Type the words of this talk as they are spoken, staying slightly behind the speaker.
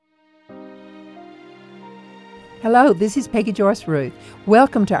Hello, this is Peggy Joyce Ruth.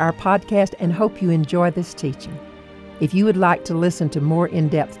 Welcome to our podcast and hope you enjoy this teaching. If you would like to listen to more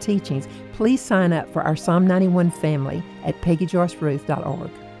in-depth teachings, please sign up for our Psalm 91 family at peggyjoyceruth.org.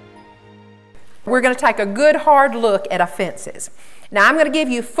 We're going to take a good hard look at offenses. Now I'm going to give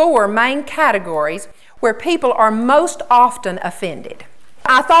you 4 main categories where people are most often offended.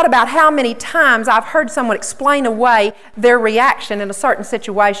 I thought about how many times I've heard someone explain away their reaction in a certain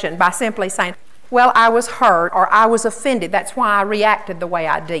situation by simply saying, well, I was hurt or I was offended. That's why I reacted the way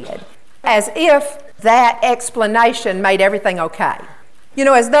I did. As if that explanation made everything okay. You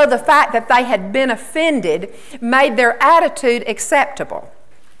know, as though the fact that they had been offended made their attitude acceptable.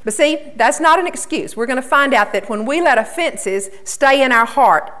 But see, that's not an excuse. We're going to find out that when we let offenses stay in our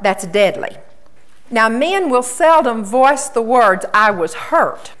heart, that's deadly. Now, men will seldom voice the words, I was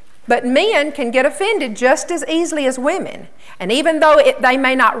hurt. But men can get offended just as easily as women. And even though they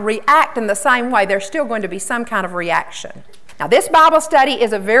may not react in the same way, there's still going to be some kind of reaction. Now, this Bible study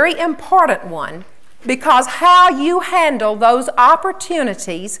is a very important one because how you handle those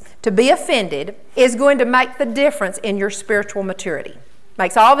opportunities to be offended is going to make the difference in your spiritual maturity.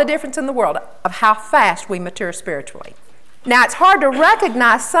 Makes all the difference in the world of how fast we mature spiritually. Now, it's hard to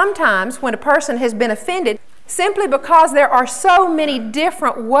recognize sometimes when a person has been offended simply because there are so many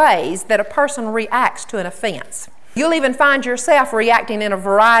different ways that a person reacts to an offense. You'll even find yourself reacting in a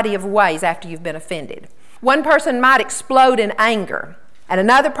variety of ways after you've been offended. One person might explode in anger, and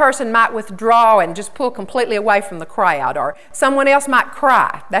another person might withdraw and just pull completely away from the crowd, or someone else might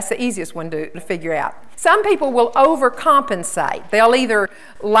cry. That's the easiest one to figure out. Some people will overcompensate. They'll either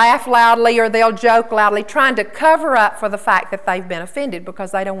laugh loudly or they'll joke loudly, trying to cover up for the fact that they've been offended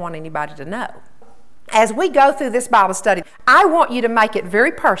because they don't want anybody to know. As we go through this Bible study, I want you to make it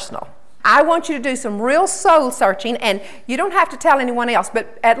very personal. I want you to do some real soul searching, and you don't have to tell anyone else,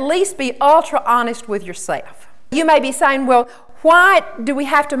 but at least be ultra honest with yourself. You may be saying, well, why do we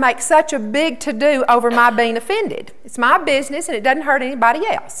have to make such a big to-do over my being offended? It's my business and it doesn't hurt anybody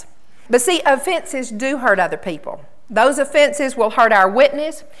else. But see, offenses do hurt other people. Those offenses will hurt our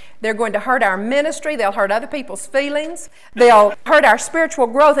witness. They're going to hurt our ministry. They'll hurt other people's feelings. They'll hurt our spiritual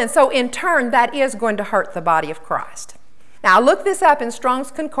growth. And so in turn, that is going to hurt the body of Christ. Now, I looked this up in Strong's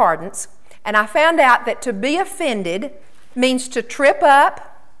Concordance, and I found out that to be offended means to trip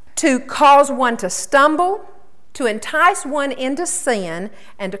up, to cause one to stumble, to entice one into sin,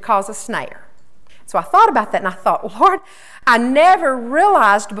 and to cause a snare. So I thought about that and I thought, Lord, I never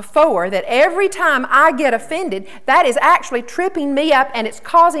realized before that every time I get offended, that is actually tripping me up and it's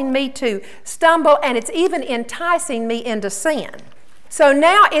causing me to stumble and it's even enticing me into sin. So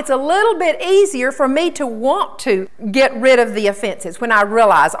now it's a little bit easier for me to want to get rid of the offenses when I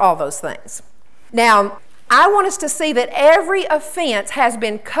realize all those things. Now, I want us to see that every offense has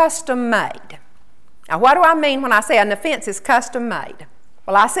been custom made. Now, what do I mean when I say an offense is custom made?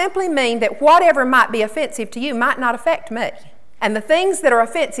 Well, I simply mean that whatever might be offensive to you might not affect me. And the things that are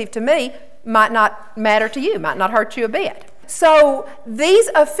offensive to me might not matter to you, might not hurt you a bit. So these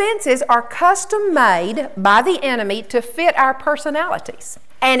offenses are custom made by the enemy to fit our personalities.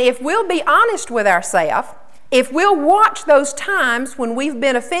 And if we'll be honest with ourselves, if we'll watch those times when we've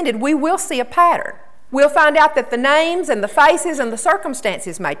been offended, we will see a pattern. We'll find out that the names and the faces and the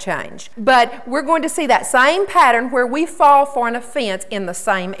circumstances may change. But we're going to see that same pattern where we fall for an offense in the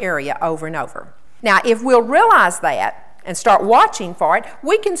same area over and over. Now, if we'll realize that and start watching for it,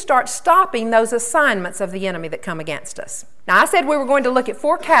 we can start stopping those assignments of the enemy that come against us. Now, I said we were going to look at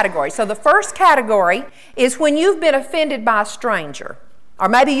 4 categories. So the first category is when you've been offended by a stranger, or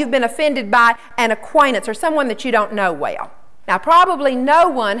maybe you've been offended by an acquaintance or someone that you don't know well. Now, probably no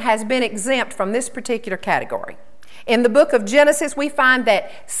one has been exempt from this particular category. In the book of Genesis, we find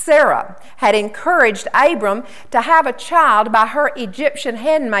that Sarah had encouraged Abram to have a child by her Egyptian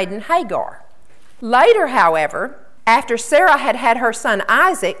handmaiden Hagar. Later, however, after Sarah had had her son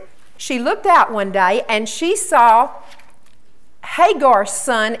Isaac, she looked out one day and she saw Hagar's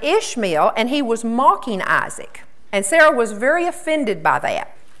son Ishmael, and he was mocking Isaac. And Sarah was very offended by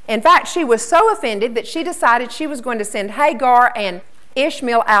that. In fact, she was so offended that she decided she was going to send Hagar and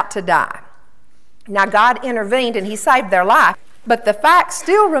Ishmael out to die. Now, God intervened and He saved their life, but the fact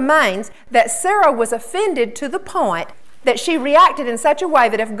still remains that Sarah was offended to the point that she reacted in such a way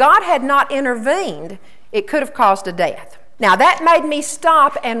that if God had not intervened, it could have caused a death. Now, that made me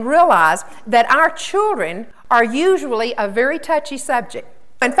stop and realize that our children are usually a very touchy subject.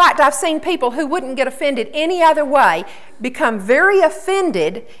 In fact, I've seen people who wouldn't get offended any other way become very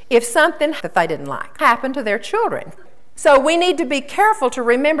offended if something that they didn't like happened to their children. So we need to be careful to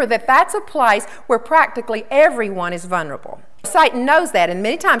remember that that's a place where practically everyone is vulnerable. Satan knows that, and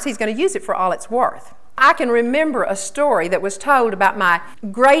many times he's going to use it for all it's worth. I can remember a story that was told about my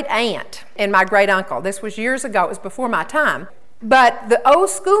great aunt and my great uncle. This was years ago. It was before my time. But the old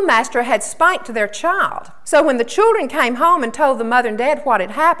schoolmaster had spanked their child. So when the children came home and told the mother and dad what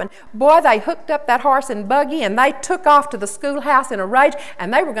had happened, boy, they hooked up that horse and buggy and they took off to the schoolhouse in a rage,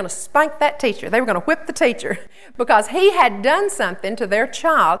 and they were going to spank that teacher. They were going to whip the teacher because he had done something to their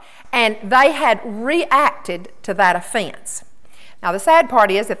child and they had reacted to that offense. Now the sad part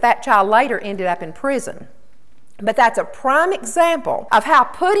is that child later ended up in prison. But that's a prime example of how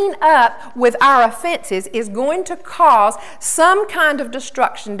putting up with our offenses is going to cause some kind of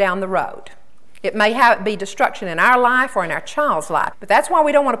destruction down the road. It may be destruction in our life or in our child's life, but that's why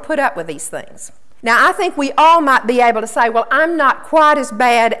we don't want to put up with these things. Now, I think we all might be able to say, well, I'm not quite as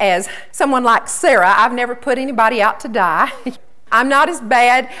bad as someone like Sarah. I've never put anybody out to die. I'm not as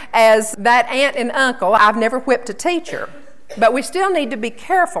bad as that aunt and uncle. I've never whipped a teacher. But we still need to be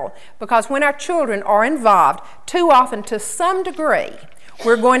careful, because when our children are involved, too often to some degree,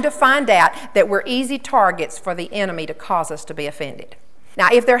 we're going to find out that we're easy targets for the enemy to cause us to be offended. Now,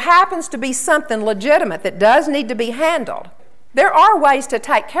 if there happens to be something legitimate that does need to be handled, there are ways to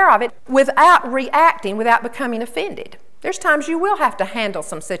take care of it without reacting, without becoming offended. There's times you will have to handle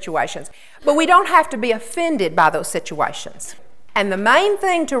some situations, but we don't have to be offended by those situations. And the main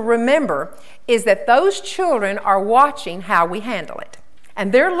thing to remember is that those children are watching how we handle it.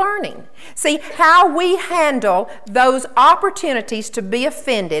 And they're learning. See, how we handle those opportunities to be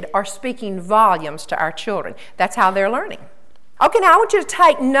offended are speaking volumes to our children. That's how they're learning. Okay, now I want you to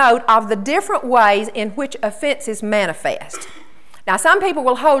take note of the different ways in which offenses manifest. Now, some people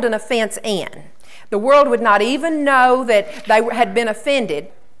will hold an offense in. The world would not even know that they had been offended,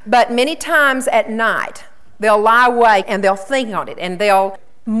 but many times at night, they'll lie awake and they'll think on it and they'll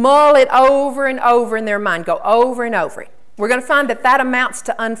mull it over and over in their mind, go over and over it. We're going to find that amounts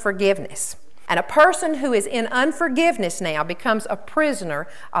to unforgiveness. And a person who is in unforgiveness now becomes a prisoner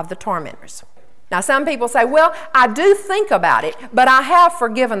of the tormentors. Now, some people say, well, I do think about it, but I have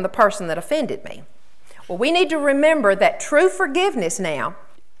forgiven the person that offended me. Well, we need to remember that true forgiveness now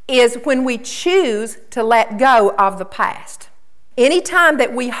is when we choose to let go of the past. Anytime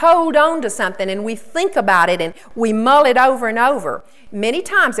that we hold on to something and we think about it and we mull it over and over, many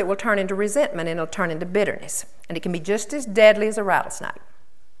times it will turn into resentment and it'll turn into bitterness. And it can be just as deadly as a rattlesnake.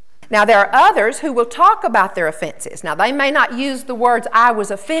 Now, there are others who will talk about their offenses. Now, they may not use the words, I was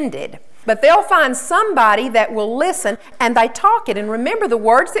offended, but they'll find somebody that will listen and they talk it. And remember, the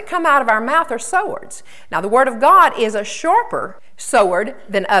words that come out of our mouth are swords. Now, the Word of God is a sharper sword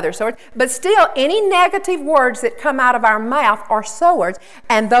than other swords, but still, any negative words that come out of our mouth are swords,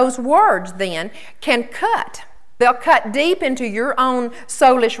 and those words then can cut. They'll cut deep into your own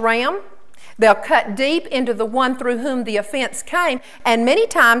soulish realm. They'll cut deep into the one through whom the offense came, and many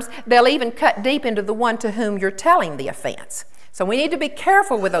times they'll even cut deep into the one to whom you're telling the offense. So we need to be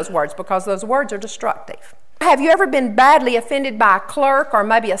careful with those words because those words are destructive. Have you ever been badly offended by a clerk or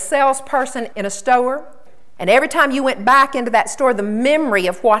maybe a salesperson in a store? And every time you went back into that store, the memory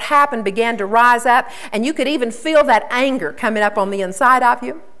of what happened began to rise up, and you could even feel that anger coming up on the inside of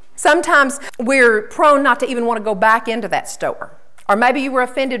you. Sometimes we're prone not to even want to go back into that store. Or maybe you were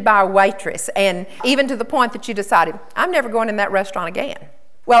offended by a waitress, and even to the point that you decided, I'm never going in that restaurant again.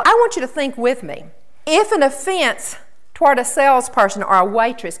 Well, I want you to think with me. If an offense toward a salesperson or a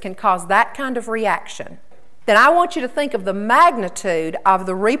waitress can cause that kind of reaction, then I want you to think of the magnitude of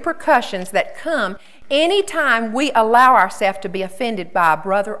the repercussions that come anytime we allow ourselves to be offended by a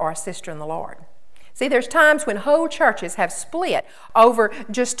brother or a sister in the Lord. See, there's times when whole churches have split over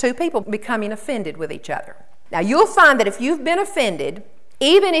just two people becoming offended with each other. Now, you'll find that if you've been offended,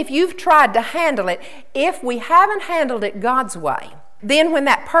 even if you've tried to handle it, if we haven't handled it God's way, then when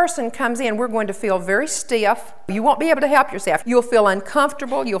that person comes in, we're going to feel very stiff. You won't be able to help yourself. You'll feel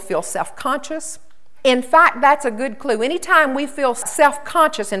uncomfortable. You'll feel self-conscious. In fact, that's a good clue. Anytime we feel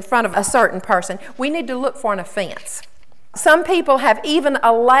self-conscious in front of a certain person, we need to look for an offense. Some people have even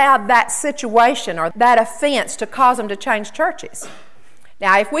allowed that situation or that offense to cause them to change churches.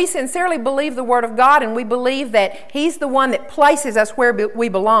 Now, if we sincerely believe the Word of God and we believe that He's the one that places us where we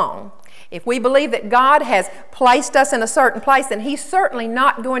belong, if we believe that God has placed us in a certain place, then He's certainly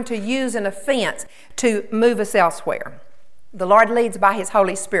not going to use an offense to move us elsewhere. The Lord leads by His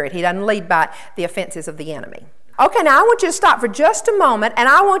Holy Spirit. He doesn't lead by the offenses of the enemy. Okay, now I want you to stop for just a moment, and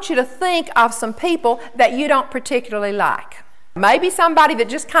I want you to think of some people that you don't particularly like. Maybe somebody that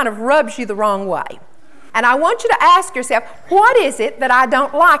just kind of rubs you the wrong way. And I want you to ask yourself, what is it that I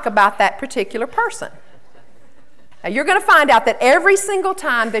don't like about that particular person? Now, you're going to find out that every single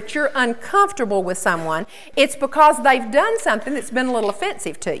time that you're uncomfortable with someone, it's because they've done something that's been a little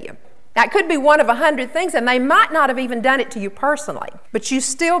offensive to you. That could be one of 100 things, and they might not have even done it to you personally, but you've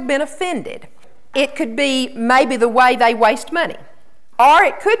still been offended. It could be maybe the way they waste money. Or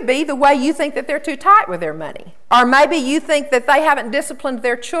it could be the way you think that they're too tight with their money. Or maybe you think that they haven't disciplined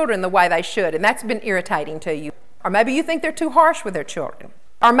their children the way they should, and that's been irritating to you. Or maybe you think they're too harsh with their children.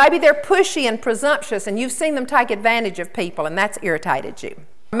 Or maybe they're pushy and presumptuous, and you've seen them take advantage of people, and that's irritated you.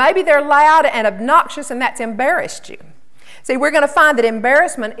 Maybe they're loud and obnoxious, and that's embarrassed you. See, we're going to find that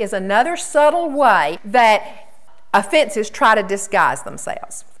embarrassment is another subtle way that offenses try to disguise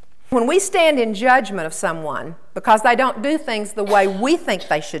themselves. When we stand in judgment of someone because they don't do things the way we think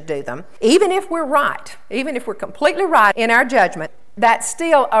they should do them, even if we're right, even if we're completely right in our judgment, that's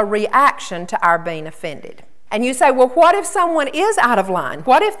still a reaction to our being offended. And you say, well, what if someone is out of line?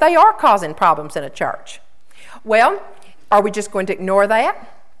 What if they are causing problems in a church? Well, are we just going to ignore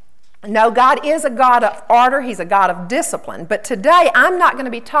that? No, God is a God of order. He's a God of discipline. But today, I'm not going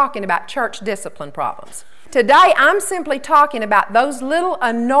to be talking about church discipline problems. Today, I'm simply talking about those little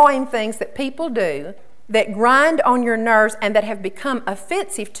annoying things that people do that grind on your nerves and that have become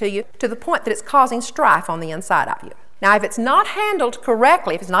offensive to you to the point that it's causing strife on the inside of you. Now, if it's not handled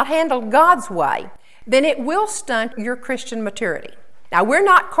correctly, if it's not handled God's way, then it will stunt your Christian maturity. Now, we're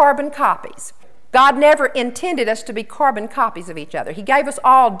not carbon copies. God never intended us to be carbon copies of each other. He gave us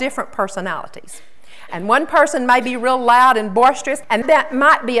all different personalities. And one person may be real loud and boisterous, and that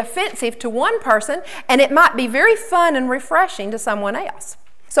might be offensive to one person, and it might be very fun and refreshing to someone else.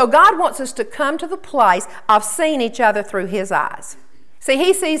 So God wants us to come to the place of seeing each other through His eyes. See,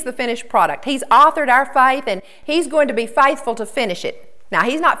 He sees the finished product. He's authored our faith, and He's going to be faithful to finish it. Now,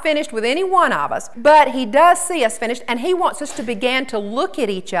 He's not finished with any one of us, but He does see us finished, and He wants us to begin to look at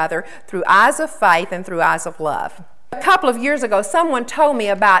each other through eyes of faith and through eyes of love. A couple of years ago, someone told me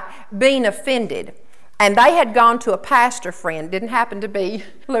about being offended, and they had gone to a pastor friend. Didn't happen to be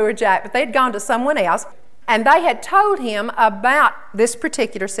Lou or Jack, but they had gone to someone else, and they had told him about this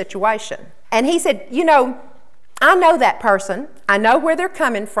particular situation. And he said, you know, I know that person. I know where they're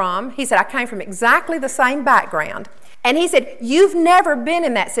coming from. He said, I came from exactly the same background. And he said, you've never been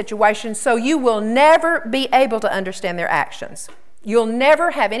in that situation, so you will never be able to understand their actions. You'll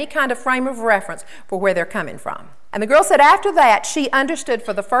never have any kind of frame of reference for where they're coming from. And the girl said after that, she understood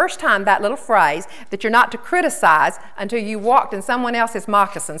for the first time that little phrase that you're not to criticize until you walked in someone else's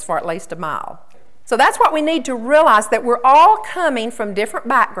moccasins for at least a mile. So that's what we need to realize, that we're all coming from different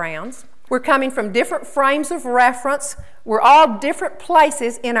backgrounds. We're coming from different frames of reference. We're all different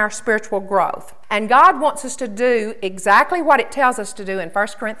places in our spiritual growth. And God wants us to do exactly what it tells us to do in 1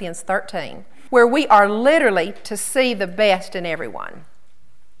 Corinthians 13, where we are literally to see the best in everyone.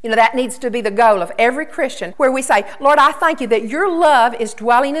 You know, that needs to be the goal of every Christian, where we say, Lord, I thank you that your love is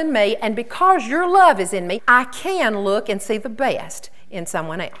dwelling in me, and because your love is in me, I can look and see the best in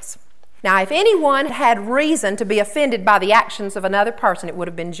someone else. Now, if anyone had reason to be offended by the actions of another person, it would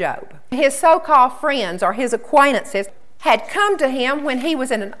have been Job. His so-called friends or his acquaintances had come to him when he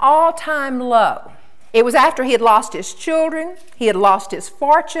was in an all-time low. It was after he had lost his children, he had lost his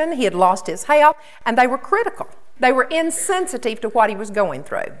fortune, he had lost his health, and they were critical. They were insensitive to what he was going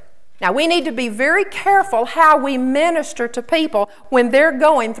through. Now, we need to be very careful how we minister to people when they're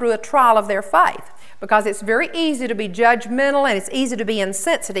going through a trial of their faith, because it's very easy to be judgmental and it's easy to be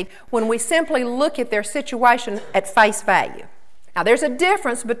insensitive when we simply look at their situation at face value. Now, there's a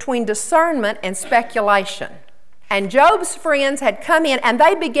difference between discernment and speculation. And Job's friends had come in and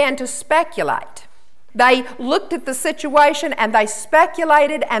they began to speculate. They looked at the situation and they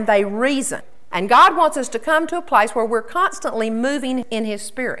speculated and they reasoned. And God wants us to come to a place where we're constantly moving in His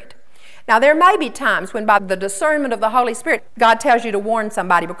Spirit. Now, there may be times when by the discernment of the Holy Spirit, God tells you to warn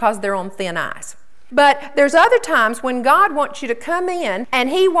somebody because they're on thin ice. But there's other times when God wants you to come in and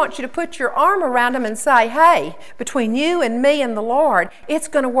He wants you to put your arm around them and say, hey, between you and me and the Lord, it's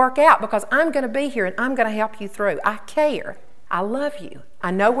going to work out because I'm going to be here and I'm going to help you through. I care. I love you.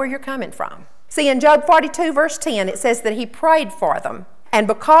 I know where you're coming from. See, in Job 42, verse 10, it says that he prayed for them. And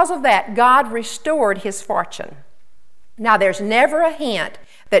because of that, God restored his fortune. Now, there's never a hint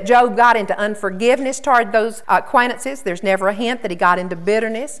that Job got into unforgiveness toward those acquaintances. There's never a hint that he got into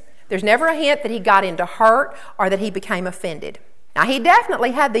bitterness. There's never a hint that he got into hurt or that he became offended. Now, he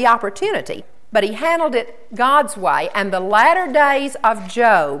definitely had the opportunity, but he handled it God's way, and the latter days of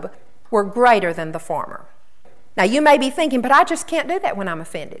Job were greater than the former. Now, you may be thinking, but I just can't do that when I'm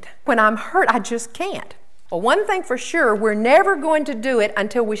offended. When I'm hurt, I just can't. Well, one thing for sure, we're never going to do it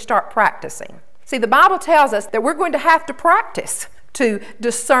until we start practicing. See, the Bible tells us that we're going to have to practice to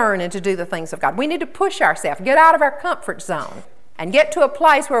discern and to do the things of God. We need to push ourselves, get out of our comfort zone, and get to a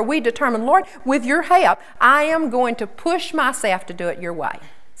place where we determine, Lord, with your help, I am going to push myself to do it your way.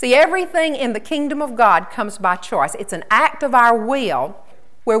 See, everything in the kingdom of God comes by choice. It's an act of our will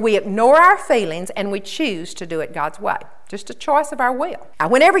where we ignore our feelings and we choose to do it God's way. Just a choice of our will. Now,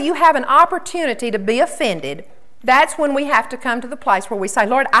 whenever you have an opportunity to be offended, that's when we have to come to the place where we say,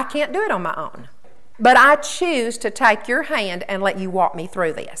 Lord, I can't do it on my own. But I choose to take your hand and let you walk me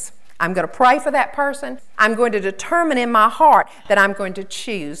through this. I'm going to pray for that person. I'm going to determine in my heart that I'm going to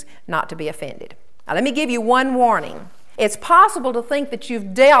choose not to be offended. Now, let me give you one warning. It's possible to think that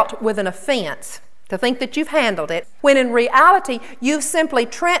you've dealt with an offense, to think that you've handled it, when in reality, you've simply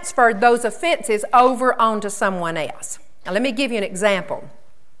transferred those offenses over onto someone else. Now, let me give you an example.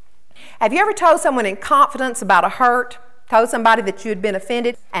 Have you ever told someone in confidence about a hurt, told somebody that you had been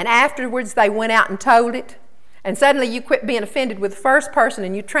offended, and afterwards they went out and told it, and suddenly you quit being offended with the first person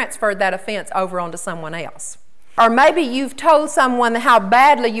and you transferred that offense over onto someone else? Or maybe you've told someone how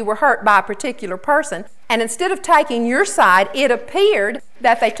badly you were hurt by a particular person, and instead of taking your side, it appeared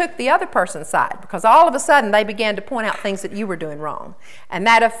that they took the other person's side, because all of a sudden they began to point out things that you were doing wrong. And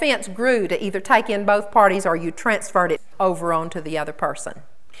that offense grew to either take in both parties or you transferred it over onto the other person.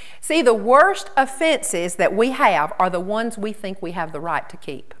 See, the worst offenses that we have are the ones we think we have the right to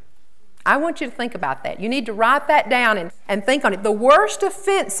keep. I want you to think about that. You need to write that down and think on it. The worst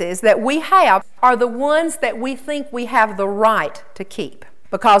offenses that we have are the ones that we think we have the right to keep,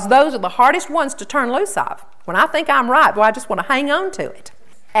 because those are the hardest ones to turn loose of. When I think I'm right, well, I just want to hang on to it.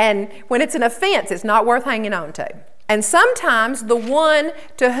 And when it's an offense, it's not worth hanging on to. And sometimes the one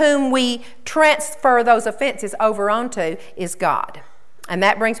to whom we transfer those offenses over onto is God. And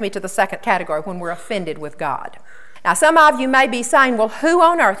that brings me to the second category, when we're offended with God. Now, some of you may be saying, well, who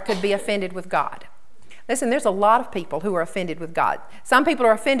on earth could be offended with God? Listen, there's a lot of people who are offended with God. Some people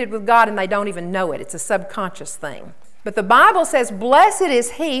are offended with God and they don't even know it. It's a subconscious thing. But the Bible says, blessed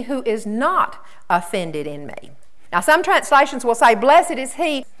is he who is not offended in me. Now, some translations will say, blessed is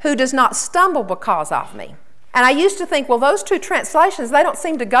he who does not stumble because of me. And I used to think, well, those two translations, they don't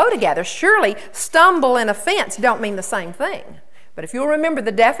seem to go together. Surely stumble and offense don't mean the same thing. But if you'll remember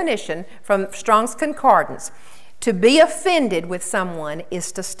the definition from Strong's Concordance, to be offended with someone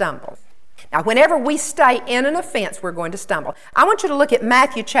is to stumble. Now, whenever we stay in an offense, we're going to stumble. I want you to look at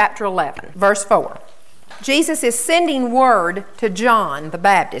Matthew chapter 11, verse 4. Jesus is sending word to John the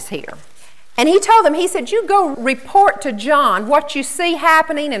Baptist here. And he told them, he said, you go report to John what you see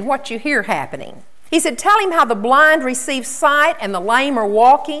happening and what you hear happening. He said, tell him how the blind receive sight and the lame are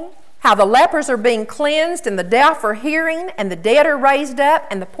walking, how the lepers are being cleansed and the deaf are hearing and the dead are raised up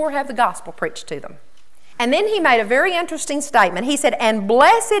and the poor have the gospel preached to them. And then he made a very interesting statement. He said, and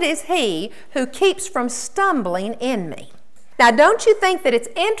blessed is he who keeps from stumbling in me. Now, don't you think that it's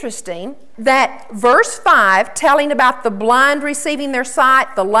interesting that verse 5, telling about the blind receiving their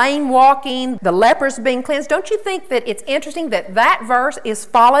sight, the lame walking, the lepers being cleansed, don't you think that it's interesting that that verse is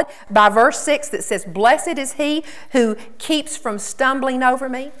followed by verse 6 that says, blessed is he who keeps from stumbling over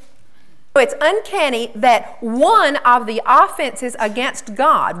me? It's uncanny that one of the offenses against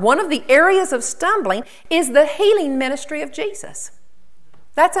God, one of the areas of stumbling, is the healing ministry of Jesus.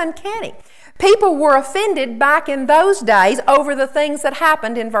 That's uncanny. People were offended back in those days over the things that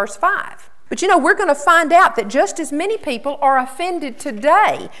happened in verse 5. But you know, we're going to find out that just as many people are offended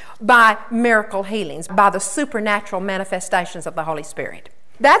today by miracle healings, by the supernatural manifestations of the Holy Spirit.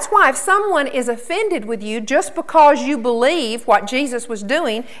 That's why if someone is offended with you just because you believe what Jesus was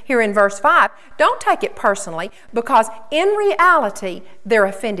doing here in verse 5, don't take it personally, because in reality, they're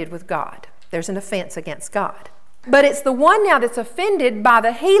offended with God. There's an offense against God. But it's the one now that's offended by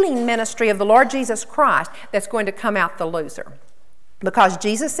the healing ministry of the Lord Jesus Christ that's going to come out the loser. Because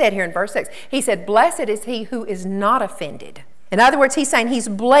Jesus said here in verse 6, he said, blessed is he who is not offended. In other words, he's saying he's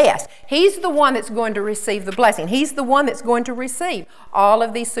blessed. He's the one that's going to receive the blessing. He's the one that's going to receive all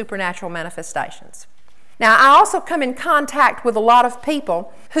of these supernatural manifestations. Now, I also come in contact with a lot of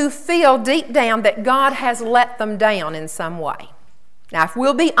people who feel deep down that God has let them down in some way. Now, if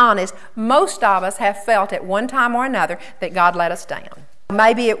we'll be honest, most of us have felt at one time or another that God let us down.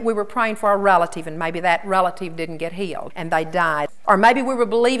 Maybe we were praying for a relative and maybe that relative didn't get healed and they died. Or maybe we were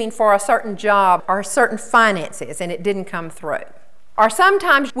believing for a certain job or certain finances and it didn't come through. Or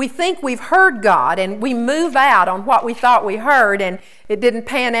sometimes we think we've heard God and we move out on what we thought we heard and it didn't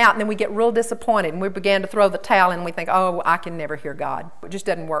pan out, and then we get real disappointed and we began to throw the towel in and we think, oh, I can never hear God. It just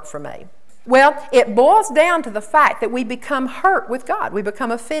doesn't work for me. Well, it boils down to the fact that we become hurt with God. We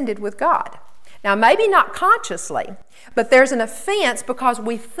become offended with God. Now, maybe not consciously, but there's an offense because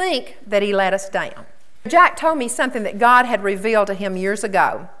we think that he let us down. Jack told me something that God had revealed to him years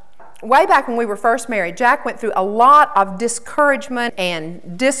ago. Way back when we were first married, Jack went through a lot of discouragement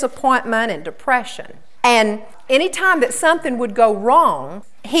and disappointment and depression. And anytime that something would go wrong,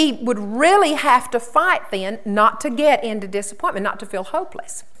 he would really have to fight then not to get into disappointment, not to feel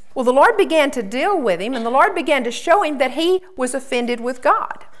hopeless. Well, the Lord began to deal with him, and the Lord began to show him that he was offended with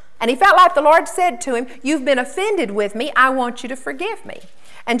God. And he felt like the Lord said to him, "You've been offended with me. I want you to forgive me."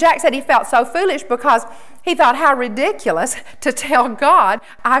 And Jack said he felt so foolish because he thought how ridiculous to tell God,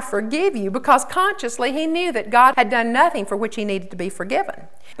 "I forgive you," because consciously he knew that God had done nothing for which he needed to be forgiven.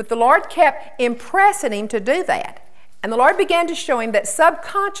 But the Lord kept impressing him to do that. And the Lord began to show him that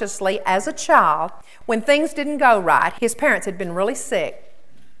subconsciously as a child, when things didn't go right, his parents had been really sick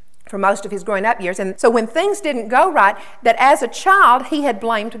for most of his growing up years. And so when things didn't go right, that as a child, he had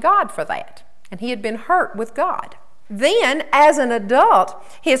blamed God for that. And he had been hurt with God. Then, as an adult,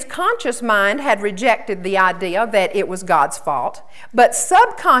 his conscious mind had rejected the idea that it was God's fault, but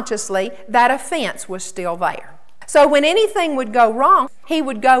subconsciously, that offense was still there. So when anything would go wrong, he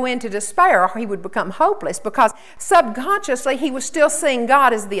would go into despair or he would become hopeless because subconsciously he was still seeing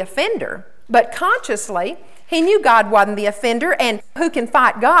God as the offender, but consciously he knew God wasn't the offender, and who can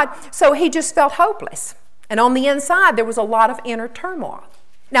fight God? So he just felt hopeless. And on the inside, there was a lot of inner turmoil.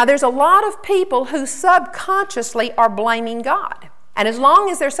 Now, there's a lot of people who subconsciously are blaming God. And as long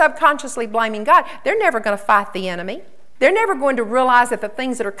as they're subconsciously blaming God, they're never going to fight the enemy. They're never going to realize that the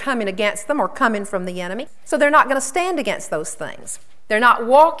things that are coming against them are coming from the enemy. So they're not going to stand against those things. They're not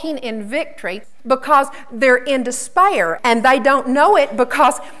walking in victory because they're in despair, and they don't know it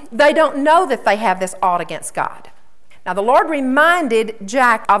because they don't know that they have this ought against God. Now, the Lord reminded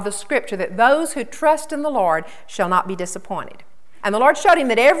Jack of the scripture that those who trust in the Lord shall not be disappointed. And the Lord showed him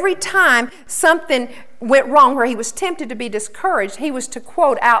that every time something went wrong where he was tempted to be discouraged, he was to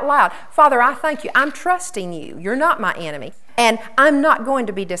quote out loud, "Father, I thank you. I'm trusting you. You're not my enemy, and I'm not going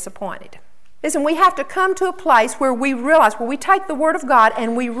to be disappointed." Listen, we have to come to a place where we realize, where we take the Word of God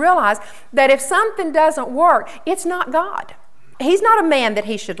and we realize that if something doesn't work, it's not God. He's not a man that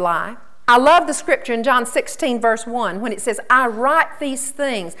he should lie. I love the scripture in John 16, verse 1, when it says, "I write these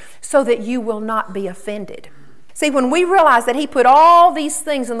things so that you will not be offended." See, when we realize that he put all these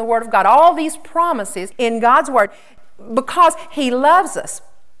things in the Word of God, all these promises in God's Word, because he loves us,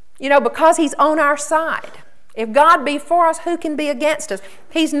 because he's on our side. If God be for us, who can be against us?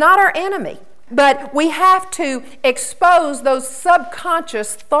 He's not our enemy. But we have to expose those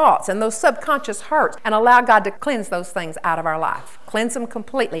subconscious thoughts and those subconscious hurts and allow God to cleanse those things out of our life. Cleanse them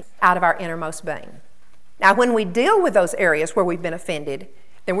completely out of our innermost being. Now, when we deal with those areas where we've been offended,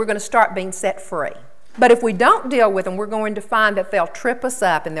 then we're going to start being set free. But if we don't deal with them, we're going to find that they'll trip us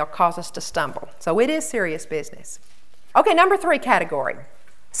up and they'll cause us to stumble. So it is serious business. Okay, number 3 category.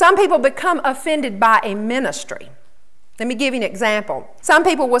 Some people become offended by a ministry. Let me give you an example. Some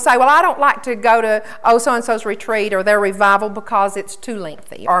people will say, "Well, I don't like to go to so-and-so's retreat or their revival because it's too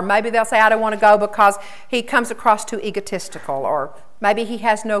lengthy." Or maybe they'll say, "I don't want to go because he comes across too egotistical," or maybe he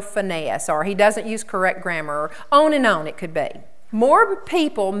has no finesse, or he doesn't use correct grammar, or on and on it could be. More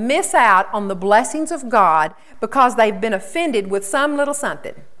people miss out on the blessings of God because they've been offended with some little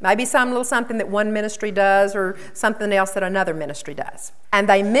something. Maybe some little something that one ministry does or something else that another ministry does. And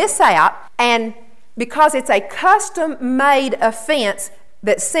they miss out, and because it's a custom-made offense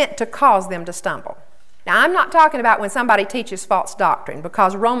that's sent to cause them to stumble. Now, I'm not talking about when somebody teaches false doctrine,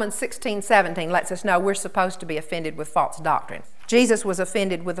 because Romans 16:17 lets us know we're supposed to be offended with false doctrine. Jesus was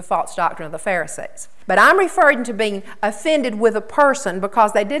offended with the false doctrine of the Pharisees. But I'm referring to being offended with a person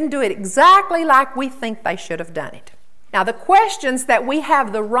because they didn't do it exactly like we think they should have done it. Now, the questions that we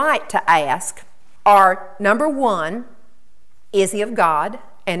have the right to ask are, number 1, is he of God?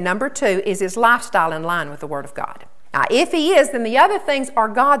 And number 2, is his lifestyle in line with the Word of God? Now, if he is, then the other things are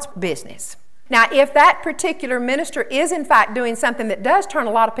God's business. Now, if that particular minister is in fact doing something that does turn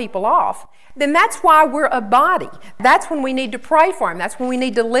a lot of people off, then that's why we're a body. That's when we need to pray for him. That's when we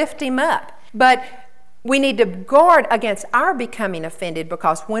need to lift him up. But we need to guard against our becoming offended,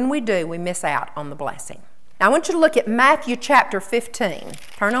 because when we do, we miss out on the blessing. Now, I want you to look at Matthew chapter 15.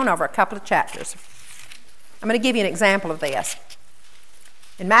 Turn on over a couple of chapters. I'm going to give you an example of this.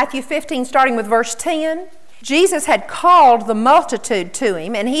 In Matthew 15, starting with verse 10, Jesus had called the multitude to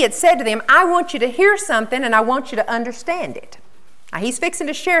him, and he had said to them, "I want you to hear something, and I want you to understand it." Now, he's fixing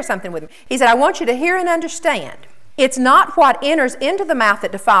to share something with them. He said, "I want you to hear and understand. It's not what enters into the mouth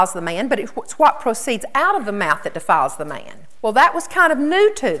that defiles the man, but it's what proceeds out of the mouth that defiles the man." Well, that was kind of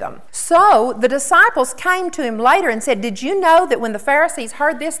new to them. So the disciples came to him later and said, "Did you know that when the Pharisees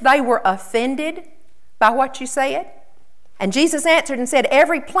heard this, they were offended by what you said?" And Jesus answered and said,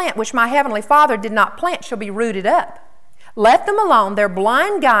 "Every plant which my heavenly Father did not plant shall be rooted up. Let them alone. They're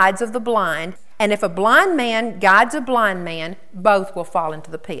blind guides of the blind. And if a blind man guides a blind man, both will fall into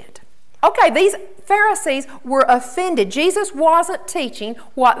the pit." Okay, these Pharisees were offended. Jesus wasn't teaching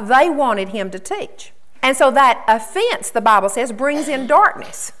what they wanted him to teach. And so that offense, the Bible says, brings in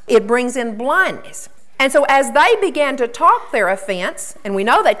darkness. It brings in blindness. And so as they began to talk their offense, and we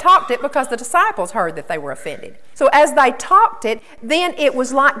know they talked it because the disciples heard that they were offended. So as they talked it, then it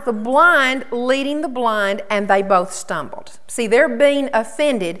was like the blind leading the blind, and they both stumbled. See, their being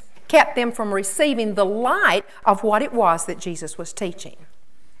offended kept them from receiving the light of what it was that Jesus was teaching.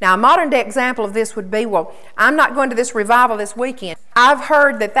 Now, a modern-day example of this would be, well, I'm not going to this revival this weekend. I've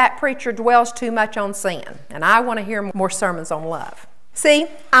heard that preacher dwells too much on sin, and I want to hear more sermons on love. See,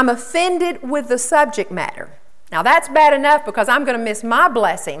 I'm offended with the subject matter. Now, that's bad enough because I'm going to miss my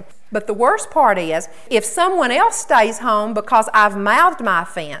blessing. But the worst part is, if someone else stays home because I've mouthed my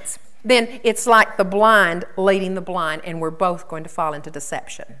offense, then it's like the blind leading the blind, and we're both going to fall into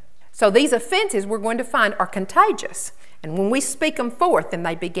deception. So these offenses we're going to find are contagious. And when we speak them forth, then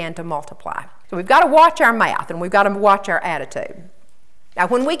they begin to multiply. So we've got to watch our mouth, and we've got to watch our attitude. Now,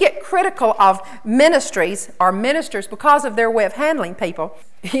 when we get critical of ministries or ministers because of their way of handling people,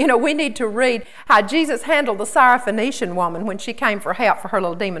 we need to read how Jesus handled the Syrophoenician woman when she came for help for her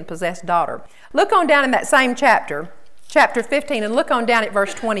little demon-possessed daughter. Look on down in that same chapter 15, and look on down at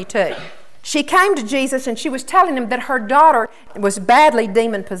verse 22. She came to Jesus, and she was telling him that her daughter was badly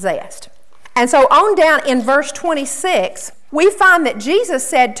demon-possessed. And so on down in verse 26, we find that Jesus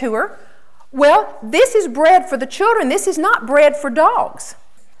said to her, well, this is bread for the children. This is not bread for dogs.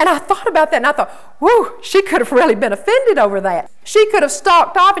 And I thought about that, and I thought, whoo, she could have really been offended over that. She could have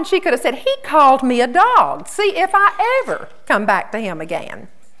stalked off, and she could have said, he called me a dog. See if I ever come back to him again.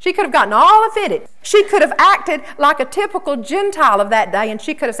 She could have gotten all offended. She could have acted like a typical Gentile of that day, and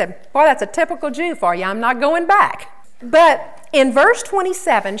she could have said, boy, that's a typical Jew for you. I'm not going back. But in verse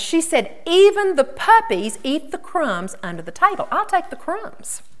 27, she said, even the puppies eat the crumbs under the table. I'll take the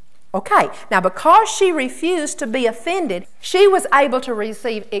crumbs. Okay, now because she refused to be offended, she was able to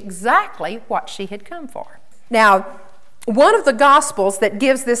receive exactly what she had come for. Now, one of the Gospels that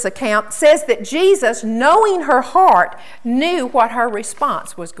gives this account says that Jesus, knowing her heart, knew what her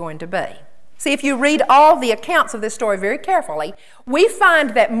response was going to be. See, if you read all the accounts of this story very carefully, we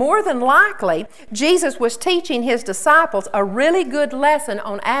find that more than likely, Jesus was teaching his disciples a really good lesson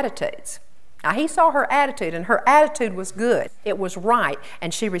on attitudes. Now, he saw her attitude, and her attitude was good. It was right,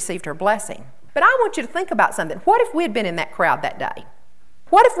 and she received her blessing. But I want you to think about something. What if we had been in that crowd that day?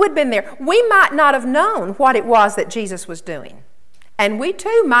 What if we'd been there? We might not have known what it was that Jesus was doing. And we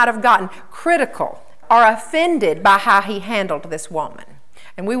too might have gotten critical or offended by how he handled this woman.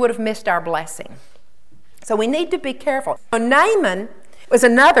 And we would have missed our blessing. So we need to be careful. Naaman was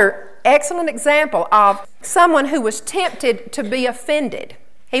another excellent example of someone who was tempted to be offended.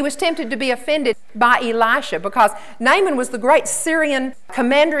 He was tempted to be offended by Elisha because Naaman was the great Syrian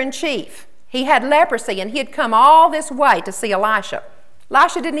commander-in-chief. He had leprosy, and he had come all this way to see Elisha.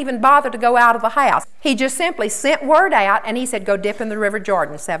 Elisha didn't even bother to go out of the house. He just simply sent word out, and he said, go dip in the river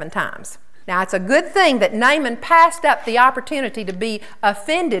Jordan 7 times. Now, it's a good thing that Naaman passed up the opportunity to be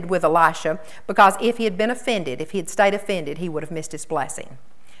offended with Elisha, because if he had been offended, if he had stayed offended, he would have missed his blessing.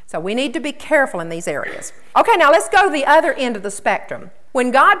 So we need to be careful in these areas. Okay, now let's go to the other end of the spectrum.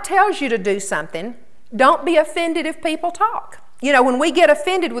 When God tells you to do something, don't be offended if people talk. When we get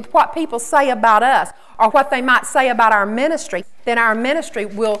offended with what people say about us or what they might say about our ministry, then our ministry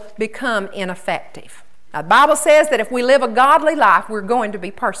will become ineffective. Now, the Bible says that if we live a godly life, we're going to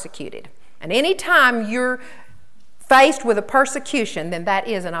be persecuted. And any time you're faced with a persecution, then that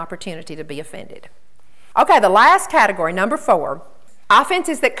is an opportunity to be offended. Okay, the last category, number 4,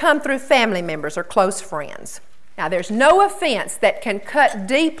 offenses that come through family members or close friends. Now, there's no offense that can cut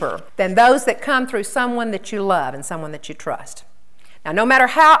deeper than those that come through someone that you love and someone that you trust. Now, no matter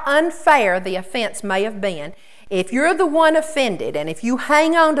how unfair the offense may have been, if you're the one offended and if you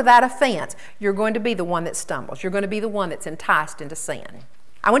hang on to that offense, you're going to be the one that stumbles. You're going to be the one that's enticed into sin.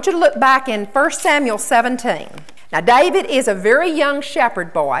 I want you to look back in 1 Samuel 17. Now, David is a very young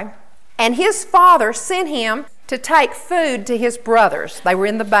shepherd boy, and his father sent him to take food to his brothers. They were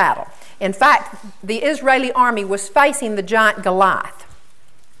in the battle. In fact, the Israeli army was facing the giant Goliath.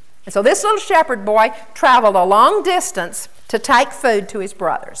 And so this little shepherd boy traveled a long distance to take food to his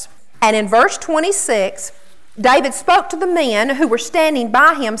brothers. And in verse 26, David spoke to the men who were standing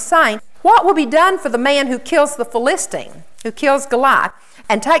by him, saying, what will be done for the man who kills the Philistine, who kills Goliath,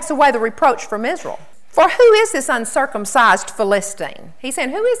 and takes away the reproach from Israel? For who is this uncircumcised Philistine? He's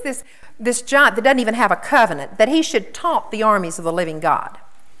saying, who is this giant that doesn't even have a covenant, that he should taunt the armies of the living God?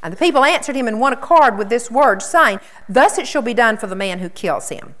 And the people answered him in one accord with this word, saying, thus it shall be done for the man who kills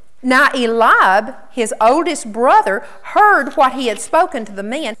him. Now Eliab, his oldest brother, heard what he had spoken to the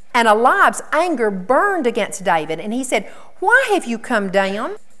men, and Eliab's anger burned against David, and he said, "Why have you come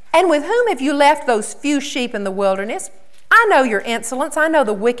down? And with whom have you left those few sheep in the wilderness? I know your insolence, I know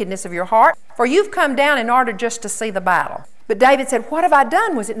the wickedness of your heart, for you've come down in order just to see the battle." But David said, "What have I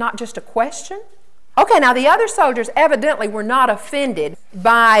done? Was it not just a question?" Okay, now the other soldiers evidently were not offended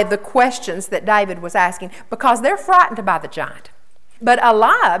by the questions that David was asking because they're frightened by the giant. But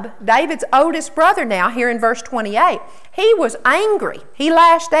Eliab, David's oldest brother now, here in verse 28, he was angry. He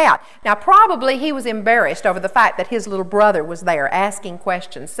lashed out. Now probably he was embarrassed over the fact that his little brother was there asking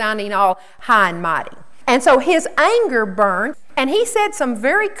questions, sounding all high and mighty. And so his anger burned, and he said some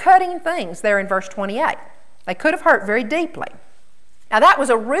very cutting things there in verse 28. They could have hurt very deeply. Now that was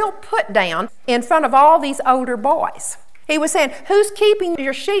a real put down in front of all these older boys. He was saying, "Who's keeping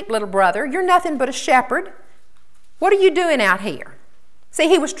your sheep, little brother? You're nothing but a shepherd. What are you doing out here?" See,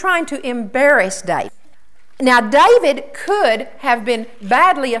 he was trying to embarrass David. Now, David could have been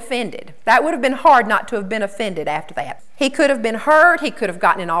badly offended. That would have been hard not to have been offended after that. He could have been hurt. He could have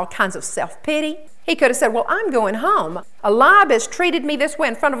gotten in all kinds of self-pity. He could have said, "Well, I'm going home. Eliab has treated me this way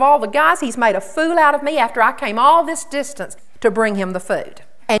in front of all the guys. He's made a fool out of me after I came all this distance to bring him the food."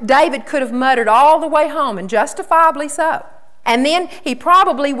 And David could have muttered all the way home, and justifiably so. And then he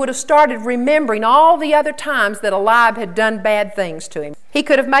probably would have started remembering all the other times that Eliab had done bad things to him. He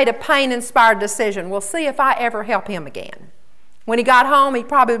could have made a pain-inspired decision. "We'll see if I ever help him again." When he got home, he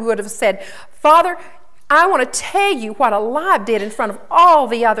probably would have said, "Father, I want to tell you what Eliab did in front of all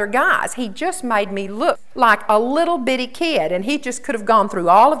the other guys. He just made me look like a little bitty kid, and he just could have gone through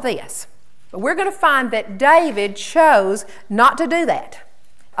all of this." But we're going to find that David chose not to do that.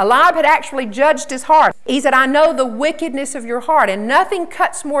 Eliab had actually judged his heart. He said, "I know the wickedness of your heart," and nothing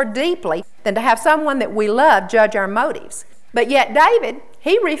cuts more deeply than to have someone that we love judge our motives. But yet David,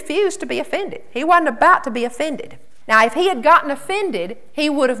 he refused to be offended. He wasn't about to be offended. Now, if he had gotten offended, he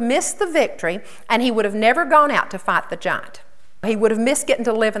would have missed the victory, and he would have never gone out to fight the giant. He would have missed getting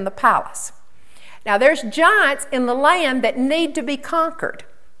to live in the palace. Now, there's giants in the land that need to be conquered.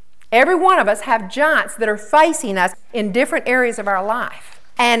 Every one of us have giants that are facing us in different areas of our life.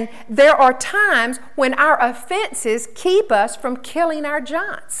 And there are times when our offenses keep us from killing our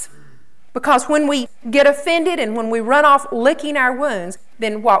giants. Because when we get offended and when we run off licking our wounds,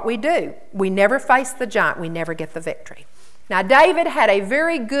 then what we do, we never face the giant, we never get the victory. Now, David had a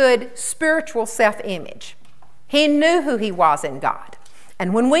very good spiritual self-image. He knew who he was in God.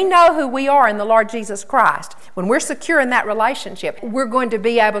 And when we know who we are in the Lord Jesus Christ, when we're secure in that relationship, we're going to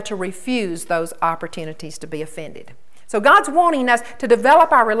be able to refuse those opportunities to be offended. So God's wanting us to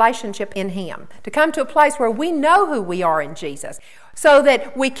develop our relationship in Him, to come to a place where we know who we are in Jesus, so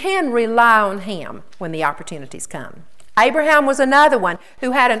that we can rely on Him when the opportunities come. Abraham was another one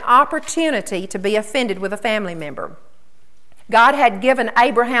who had an opportunity to be offended with a family member. God had given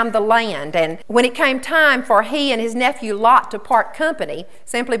Abraham the land, and when it came time for he and his nephew Lot to part company,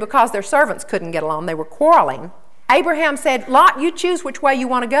 simply because their servants couldn't get along, they were quarreling, Abraham said, "Lot, you choose which way you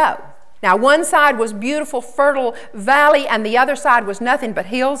want to go." Now, one side was beautiful, fertile valley, and the other side was nothing but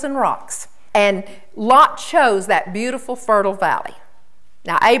hills and rocks. And Lot chose that beautiful, fertile valley.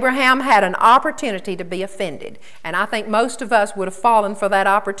 Now, Abraham had an opportunity to be offended, and I think most of us would have fallen for that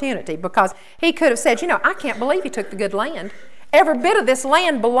opportunity, because he could have said, I can't believe he took the good land. Every bit of this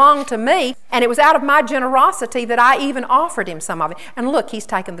land belonged to me, and it was out of my generosity that I even offered him some of it. And look, he's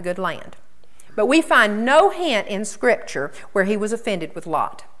taken the good land. But we find no hint in Scripture where he was offended with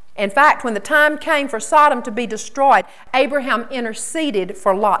Lot. In fact, when the time came for Sodom to be destroyed, Abraham interceded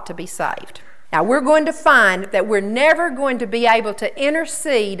for Lot to be saved. Now, we're going to find that we're never going to be able to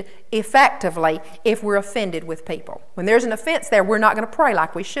intercede effectively if we're offended with people. When there's an offense there, we're not going to pray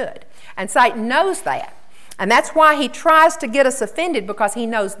like we should. And Satan knows that. And that's why he tries to get us offended, because he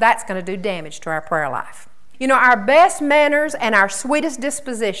knows that's going to do damage to our prayer life. Our best manners and our sweetest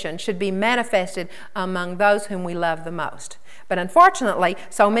disposition should be manifested among those whom we love the most. But unfortunately,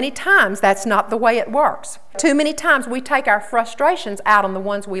 so many times that's not the way it works. Too many times we take our frustrations out on the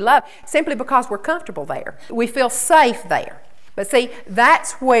ones we love simply because we're comfortable there. We feel safe there. But see,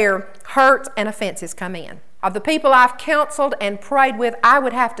 that's where hurt and offenses come in. Of the people I've counseled and prayed with, I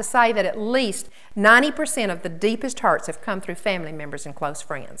would have to say that at least 90% of the deepest hurts have come through family members and close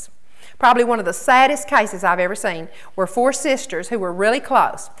friends. Probably one of the saddest cases I've ever seen were 4 sisters who were really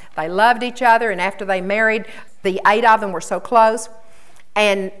close. They loved each other, and after they married, the 8 of them were so close.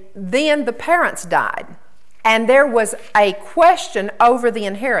 And then the parents died. And there was a question over the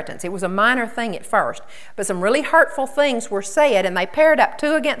inheritance. It was a minor thing at first, but some really hurtful things were said, and they paired up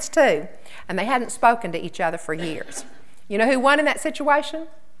 2 against 2, and they hadn't spoken to each other for years. You know who won in that situation?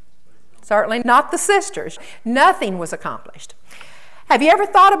 Certainly not the sisters. Nothing was accomplished. Have you ever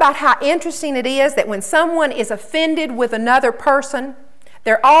thought about how interesting it is that when someone is offended with another person,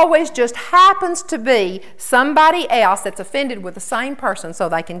 there always just happens to be somebody else that's offended with the same person so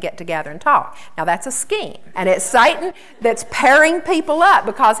they can get together and talk. Now that's a scheme. And it's Satan that's pairing people up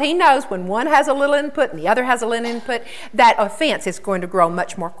because he knows when one has a little input and the other has a little input, that offense is going to grow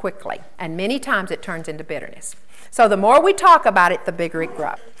much more quickly. And many times it turns into bitterness. So the more we talk about it, the bigger it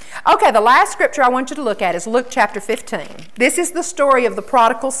grows. Okay, the last scripture I want you to look at is Luke chapter 15. This is the story of the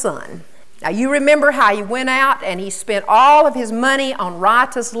prodigal son. Now you remember how he went out and he spent all of his money on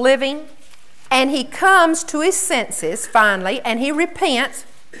riotous living, and he comes to his senses finally and he repents.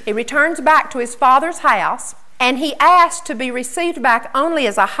 He returns back to his father's house and he asks to be received back only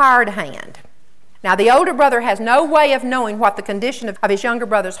as a hired hand. Now the older brother has no way of knowing what the condition of his younger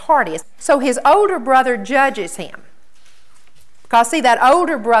brother's heart is, so his older brother judges him. Because see, that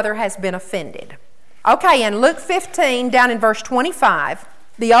older brother has been offended. Okay, in Luke 15, down in verse 25,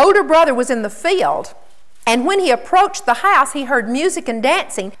 the older brother was in the field, and when he approached the house, he heard music and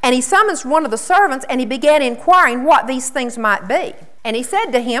dancing, and he summons one of the servants, and he began inquiring what these things might be. And he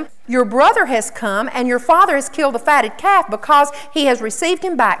said to him, "Your brother has come, and your father has killed the fatted calf because he has received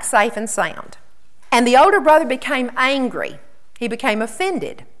him back safe and sound." And the older brother became angry. He became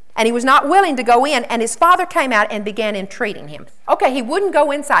offended. And he was not willing to go in, and his father came out and began entreating him. Okay, he wouldn't go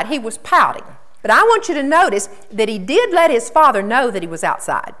inside. He was pouting. But I want you to notice that he did let his father know that he was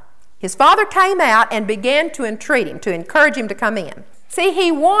outside. His father came out and began to entreat him, to encourage him to come in. See,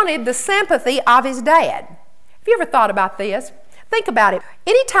 he wanted the sympathy of his dad. Have you ever thought about this? Think about it.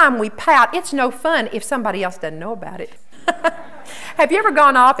 Anytime we pout, it's no fun if somebody else doesn't know about it. Have you ever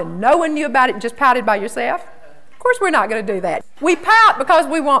gone off and no one knew about it and just pouted by yourself? Of course we're not going to do that. We pout because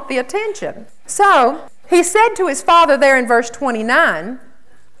we want the attention. So he said to his father there in verse 29,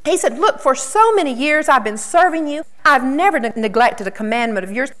 he said, "Look, for so many years I've been serving you. I've never neglected a commandment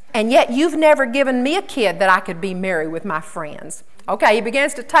of yours, and yet you've never given me a kid that I could be merry with my friends." Okay, he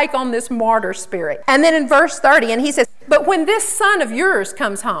begins to take on this martyr spirit. And then in verse 30, and he says, "But when this son of yours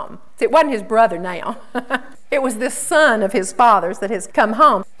comes home," it wasn't his brother now. It was this son of his father's that has come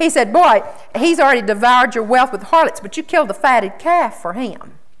home. He said, "Boy, he's already devoured your wealth with harlots, but you killed the fatted calf for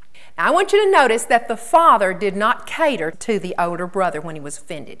him." Now, I want you to notice that the father did not cater to the older brother when he was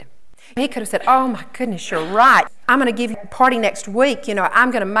offended. He could have said, "Oh my goodness, you're right. I'm going to give you a party next week.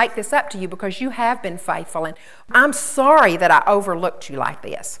 I'm going to make this up to you because you have been faithful, and I'm sorry that I overlooked you like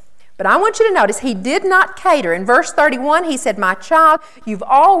this." But I want you to notice he did not cater. In verse 31, he said, "My child, you've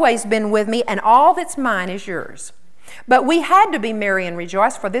always been with me, and all that's mine is yours. But we had to be merry and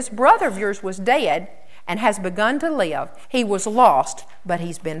rejoice, for this brother of yours was dead and has begun to live. He was lost, but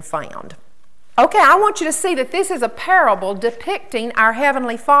he's been found." Okay, I want you to see that this is a parable depicting our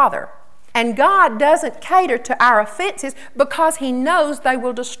Heavenly Father. And God doesn't cater to our offenses because He knows they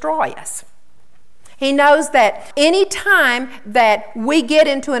will destroy us. He knows that any time that we get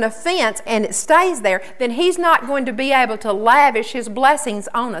into an offense and it stays there, then He's not going to be able to lavish His blessings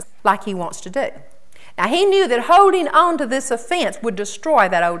on us like He wants to do. Now, He knew that holding on to this offense would destroy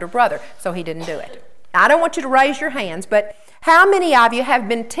that older brother, so He didn't do it. Now, I don't want you to raise your hands, but how many of you have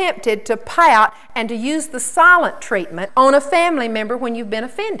been tempted to pout and to use the silent treatment on a family member when you've been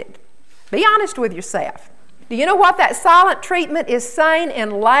offended? Be honest with yourself. Do you know what that silent treatment is saying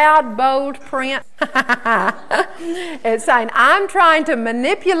in loud, bold print? It's saying, "I'm trying to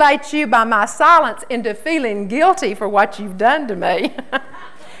manipulate you by my silence into feeling guilty for what you've done to me."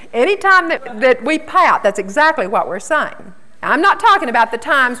 Anytime that we pout, that's exactly what we're saying. Now, I'm not talking about the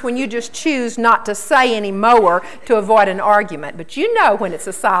times when you just choose not to say any more to avoid an argument, but you know when it's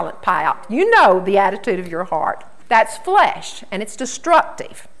a silent pout. You know the attitude of your heart. That's flesh, and it's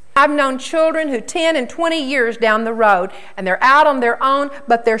destructive. I've known children who 10 and 20 years down the road, and they're out on their own,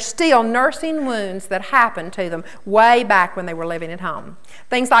 but they're still nursing wounds that happened to them way back when they were living at home.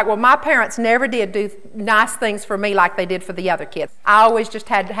 Things like, "Well, my parents never did do nice things for me like they did for the other kids. I always just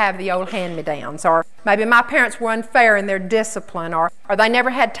had to have the old hand-me-downs." Or maybe my parents were unfair in their discipline, or they never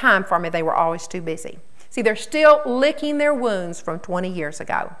had time for me. They were always too busy. See, they're still licking their wounds from 20 years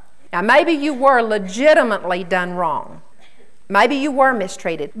ago. Now, maybe you were legitimately done wrong. Maybe you were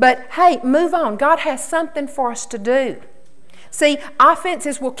mistreated. But hey, move on. God has something for us to do. See,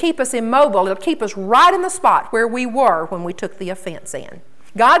 offenses will keep us immobile. It'll keep us right in the spot where we were when we took the offense in.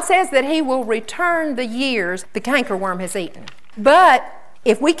 God says that He will return the years the cankerworm has eaten. But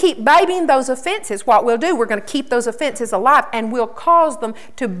if we keep babying those offenses, what we'll do, we're going to keep those offenses alive, and we'll cause them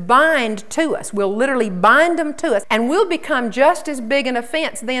to bind to us. We'll literally bind them to us, and we'll become just as big an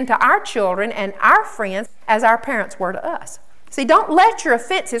offense then to our children and our friends as our parents were to us. See, don't let your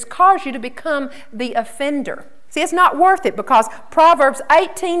offenses cause you to become the offender. See, it's not worth it, because Proverbs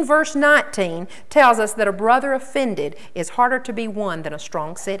 18 verse 19 tells us that a brother offended is harder to be won than a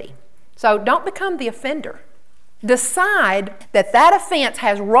strong city. So don't become the offender. Decide that that offense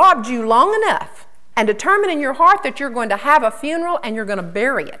has robbed you long enough, and determine in your heart that you're going to have a funeral and you're going to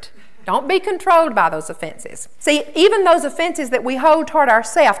bury it. Don't be controlled by those offenses. See, even those offenses that we hold toward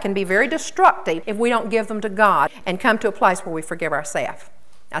ourselves can be very destructive if we don't give them to God and come to a place where we forgive ourselves.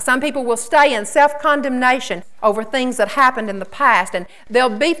 Now, some people will stay in self-condemnation over things that happened in the past, and they'll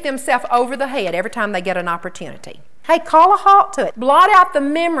beat themselves over the head every time they get an opportunity. Hey, call a halt to it. Blot out the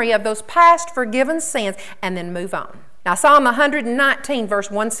memory of those past forgiven sins and then move on. Now, Psalm 119 verse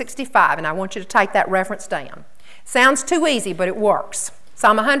 165, and I want you to take that reference down. Sounds too easy, but it works.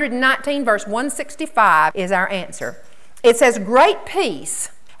 Psalm 119 verse 165 is our answer. It says, "Great peace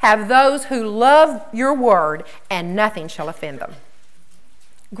have those who love your word, and nothing shall offend them."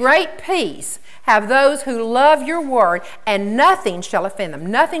 Great peace have those who love your word, and nothing shall offend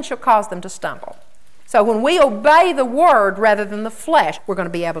them. Nothing shall cause them to stumble. So when we obey the word rather than the flesh, we're going to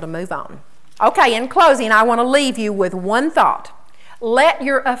be able to move on. Okay, in closing, I want to leave you with one thought. Let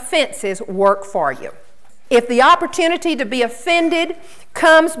your offenses work for you. If the opportunity to be offended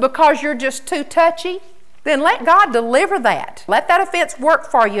comes because you're just too touchy, then let God deliver that. Let that offense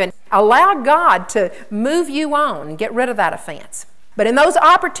work for you and allow God to move you on and get rid of that offense. But in those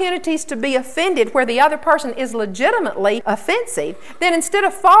opportunities to be offended where the other person is legitimately offensive, then instead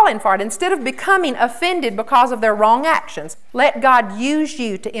of falling for it, instead of becoming offended because of their wrong actions, let God use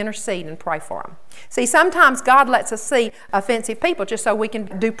you to intercede and pray for them. See, sometimes God lets us see offensive people just so we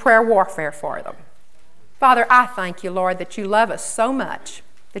can do prayer warfare for them. Father, I thank you, Lord, that you love us so much,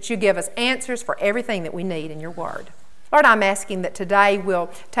 that you give us answers for everything that we need in your word. Lord, I'm asking that today we'll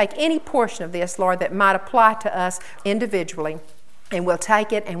take any portion of this, Lord, that might apply to us individually, and we'll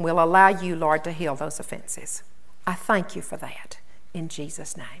take it and we'll allow you, Lord, to heal those offenses. I thank you for that. In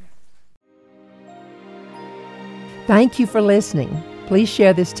Jesus' name. Thank you for listening. Please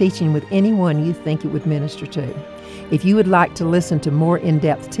share this teaching with anyone you think it would minister to. If you would like to listen to more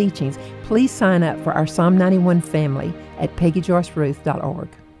in-depth teachings, please sign up for our Psalm 91 family at PeggyJoyceRuth.org.